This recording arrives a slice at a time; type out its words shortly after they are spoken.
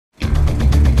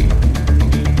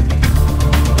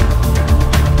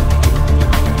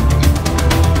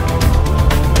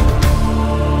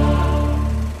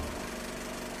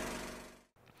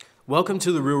Welcome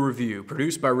to The Real Review,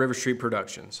 produced by RiverStreet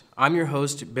Productions. I'm your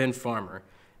host, Ben Farmer.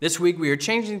 This week we are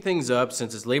changing things up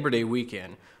since it's Labor Day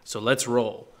weekend, so let's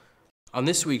roll. On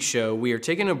this week's show, we are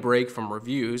taking a break from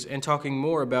reviews and talking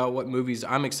more about what movies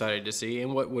I'm excited to see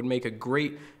and what would make a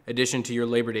great addition to your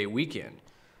Labor Day weekend.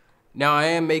 Now, I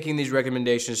am making these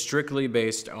recommendations strictly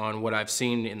based on what I've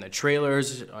seen in the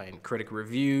trailers and critic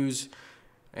reviews,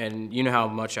 and you know how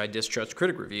much I distrust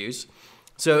critic reviews.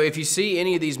 So if you see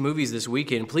any of these movies this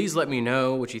weekend, please let me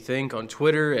know what you think on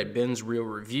Twitter at Ben's Real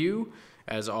Review,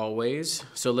 as always.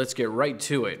 So let's get right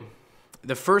to it.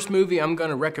 The first movie I'm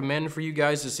going to recommend for you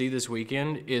guys to see this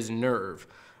weekend is Nerve.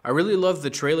 I really love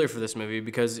the trailer for this movie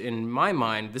because in my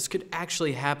mind, this could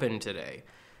actually happen today.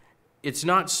 It's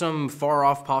not some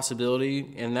far-off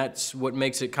possibility, and that's what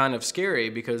makes it kind of scary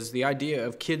because the idea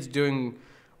of kids doing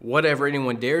whatever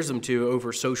anyone dares them to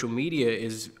over social media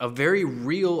is a very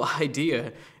real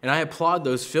idea, and I applaud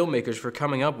those filmmakers for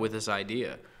coming up with this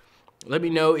idea. Let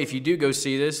me know if you do go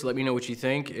see this, let me know what you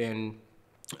think, and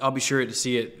I'll be sure to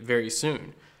see it very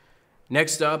soon.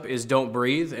 Next up is Don't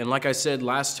Breathe, and like I said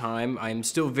last time, I'm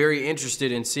still very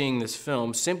interested in seeing this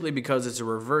film simply because it's a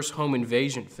reverse home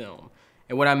invasion film.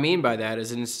 And what I mean by that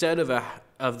is instead of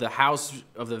the house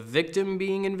of the victim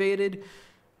being invaded,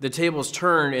 the tables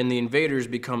turn and the invaders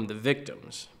become the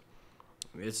victims.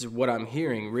 It's what I'm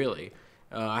hearing, really.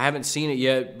 I haven't seen it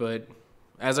yet, but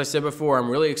as I said before, I'm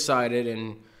really excited,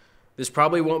 and this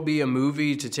probably won't be a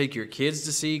movie to take your kids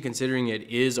to see, considering it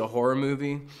is a horror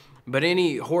movie. But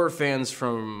any horror fans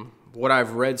from what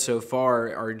I've read so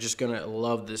far are just gonna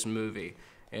love this movie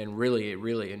and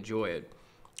really enjoy it.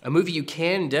 A movie you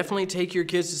can definitely take your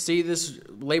kids to see this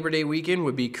Labor Day weekend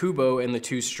would be Kubo and the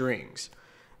Two Strings.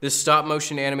 This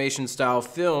stop-motion animation-style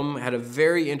film had a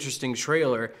very interesting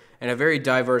trailer and a very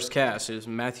diverse cast. It was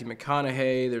Matthew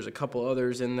McConaughey, there's a couple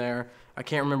others in there. I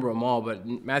can't remember them all, but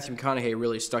Matthew McConaughey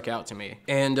really stuck out to me.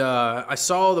 And I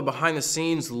saw the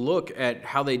behind-the-scenes look at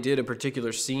how they did a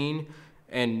particular scene,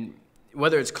 and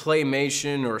whether it's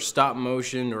claymation or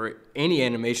stop-motion or any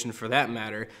animation for that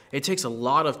matter, it takes a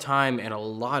lot of time and a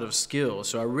lot of skill.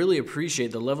 So I really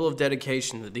appreciate the level of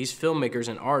dedication that these filmmakers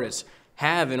and artists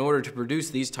have in order to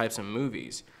produce these types of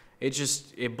movies.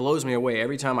 It blows me away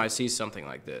every time I see something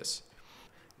like this.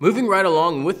 Moving right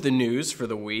along with the news for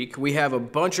the week, we have a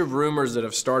bunch of rumors that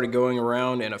have started going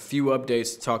around and a few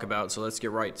updates to talk about, so let's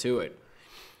get right to it.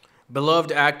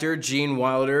 Beloved actor Gene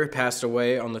Wilder passed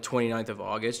away on the 29th of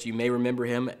August. You may remember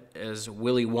him as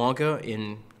Willy Wonka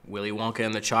in Willy Wonka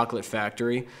and the Chocolate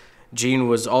Factory. Gene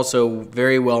was also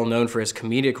very well known for his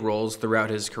comedic roles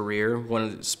throughout his career,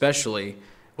 one especially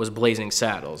was Blazing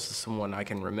Saddles, someone I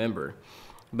can remember.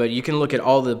 But you can look at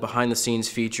all the behind-the-scenes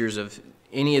features of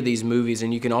any of these movies,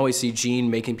 and you can always see Gene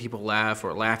making people laugh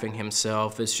or laughing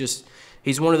himself. It's just,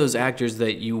 he's one of those actors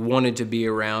that you wanted to be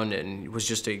around and was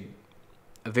just a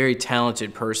very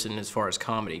talented person as far as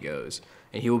comedy goes,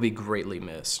 and he will be greatly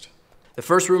missed. The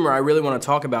first rumor I really want to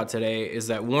talk about today is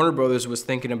that Warner Brothers was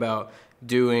thinking about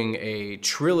doing a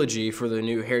trilogy for the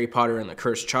new Harry Potter and the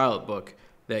Cursed Child book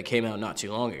that came out not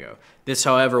too long ago. This,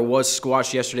 however, was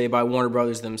squashed yesterday by Warner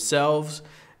Brothers themselves,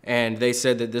 and they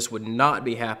said that this would not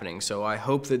be happening, so I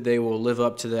hope that they will live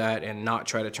up to that and not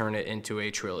try to turn it into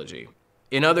a trilogy.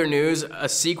 In other news, a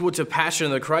sequel to Passion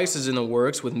of the Christ is in the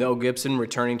works, with Mel Gibson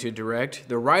returning to direct.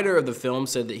 The writer of the film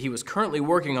said that he was currently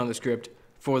working on the script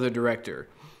for the director,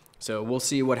 so we'll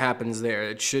see what happens there.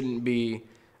 It shouldn't be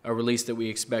a release that we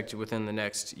expect within the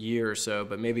next year or so,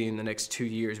 but maybe in the next 2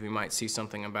 years we might see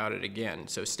something about it again,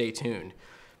 so stay tuned.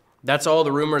 That's all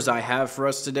the rumors I have for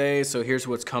us today, so here's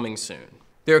what's coming soon.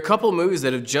 There are a couple movies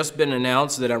that have just been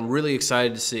announced that I'm really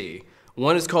excited to see.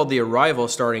 One is called The Arrival,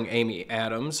 starring Amy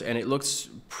Adams, and it looks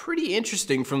pretty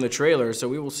interesting from the trailer, so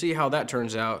we will see how that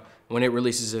turns out when it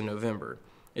releases in November.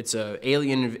 It's an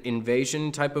alien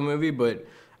invasion type of movie, but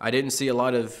I didn't see a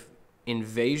lot of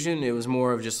invasion. It was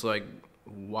more of just like,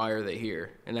 why are they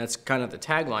here? And that's kind of the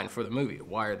tagline for the movie,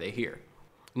 why are they here?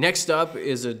 Next up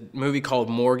is a movie called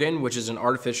Morgan, which is an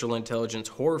artificial intelligence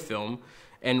horror film.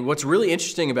 And what's really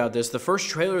interesting about this, the first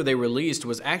trailer they released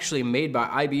was actually made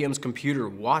by IBM's computer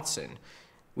Watson,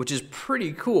 which is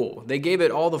pretty cool. They gave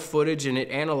it all the footage and it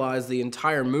analyzed the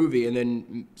entire movie and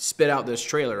then spit out this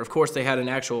trailer. Of course, they had an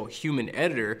actual human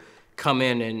editor come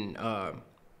in and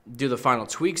do the final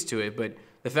tweaks to it, but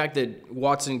the fact that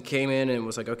Watson came in and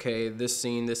was like, okay, this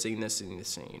scene, this scene, this scene, this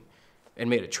scene, and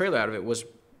made a trailer out of it was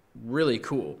really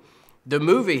cool. The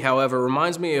movie, however,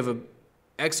 reminds me of an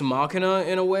Ex Machina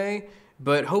in a way,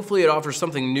 but hopefully it offers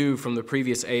something new from the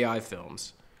previous AI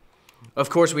films. Of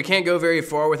course, we can't go very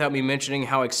far without me mentioning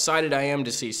how excited I am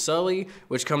to see Sully,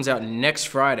 which comes out next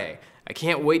Friday. I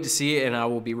can't wait to see it, and I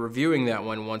will be reviewing that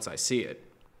one once I see it.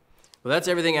 Well, that's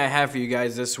everything I have for you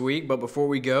guys this week, but before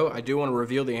we go, I do want to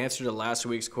reveal the answer to last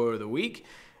week's quote of the week,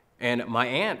 and my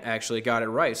aunt actually got it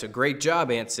right, so great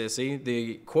job, Aunt Sissy.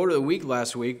 The quote of the week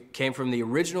last week came from the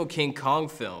original King Kong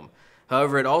film.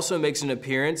 However, it also makes an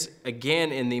appearance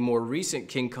again in the more recent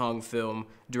King Kong film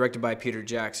directed by Peter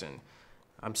Jackson.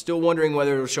 I'm still wondering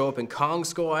whether it'll show up in Kong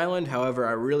Skull Island, however,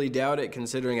 I really doubt it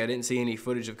considering I didn't see any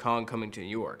footage of Kong coming to New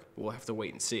York. We'll have to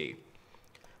wait and see.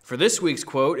 For this week's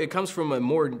quote, it comes from a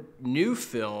more new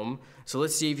film, so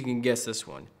let's see if you can guess this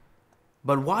one.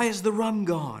 But why is the rum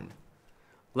gone?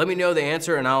 Let me know the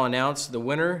answer and I'll announce the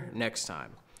winner next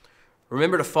time.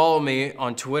 Remember to follow me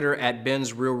on Twitter at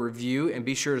Ben's Real Review, and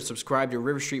be sure to subscribe to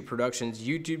RiverStreet Productions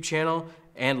YouTube channel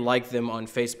and like them on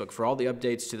Facebook for all the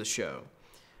updates to the show.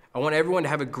 I want everyone to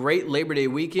have a great Labor Day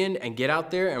weekend and get out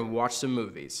there and watch some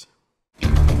movies.